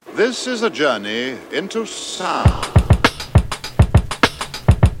This is a journey into sound.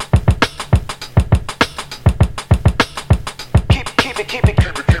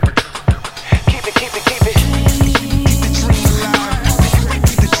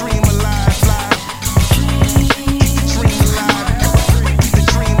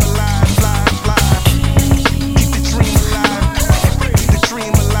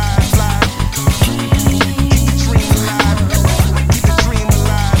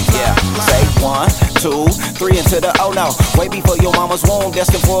 Two, three into the oh no. Way before your mama's womb,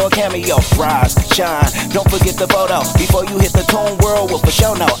 destined for a cameo. Rise, shine, don't forget the photo. Before you hit the tune world, well for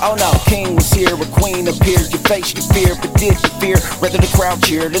sure no. Oh no, king was here, a queen appeared. You faced your fear, but did you fear? Whether the crowd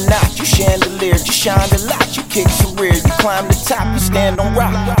cheered or not, you chandeliered, you shined a lot. You kicked some rear, you climbed the top, you stand on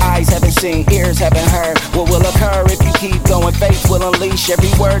rock. Eyes haven't seen, ears haven't heard. What will occur if you keep going? Faith will unleash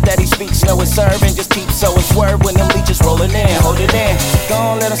every word that he speaks. Know it's serving, just keep sowing swerve when them leeches rolling in. Hold it in,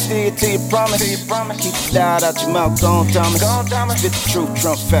 don't let them steer till you promise. Keep the doubt out your mouth, go on, Thomas. Spit the truth,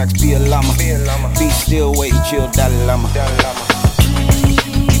 Trump facts, be a llama. Be still, wait and chill, Dalai Lama.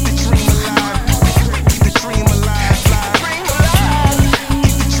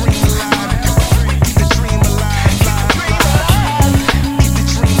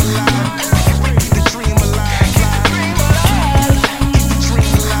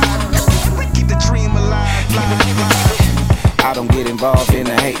 I don't get involved in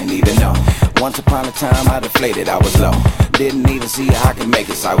the hating either, no. Once upon a time I deflated, I was low. Didn't even see how I could make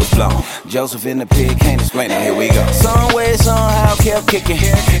it, so I was blown. Joseph in the pig, can't explain it, here we go. Some way, somehow kept kicking.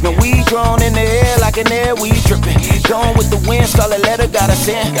 Now we drawn in the air like an air, we dripping. Going with the wind, scarlet letter got us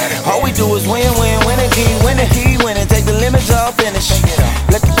in. All we do is win, win, win and keep winning. Keep winning, take the limits off, finish.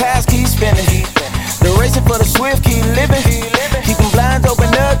 Let the past keep spinning. The racing for the swift, keep living. Keep them blinds open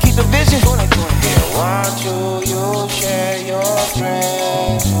up, keep the vision. Watch who you share your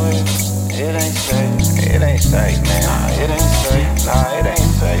dreams with. It ain't safe, man. It ain't safe, nah, it ain't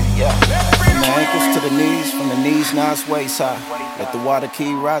safe, yeah. From the ankles to the knees, from the knees, now it's waist high. Let the water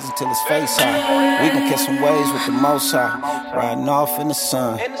keep rising till it's face high. We gon' catch some waves with the most high, riding off in the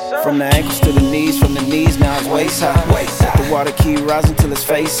sun. From the ankles to the knees, from the knees, now it's waist high. Let the water keep rising till it's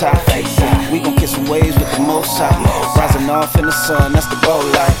face high. We gon' catch some waves with the most high, rising off in the sun, that's the boat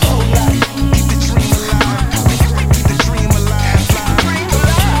life. Keep the dream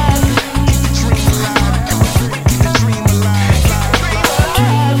alive.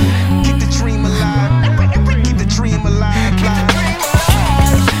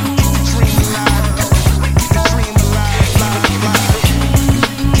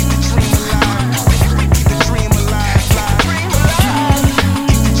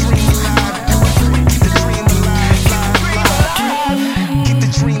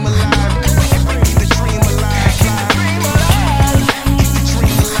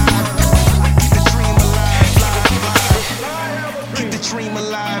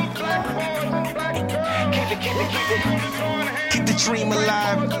 Keep the dream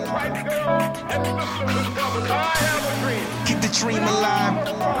alive. Keep the dream alive.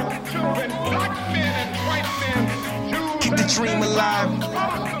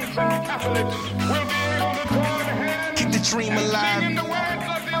 Keep the dream alive.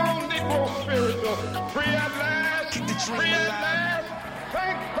 Keep the dream alive.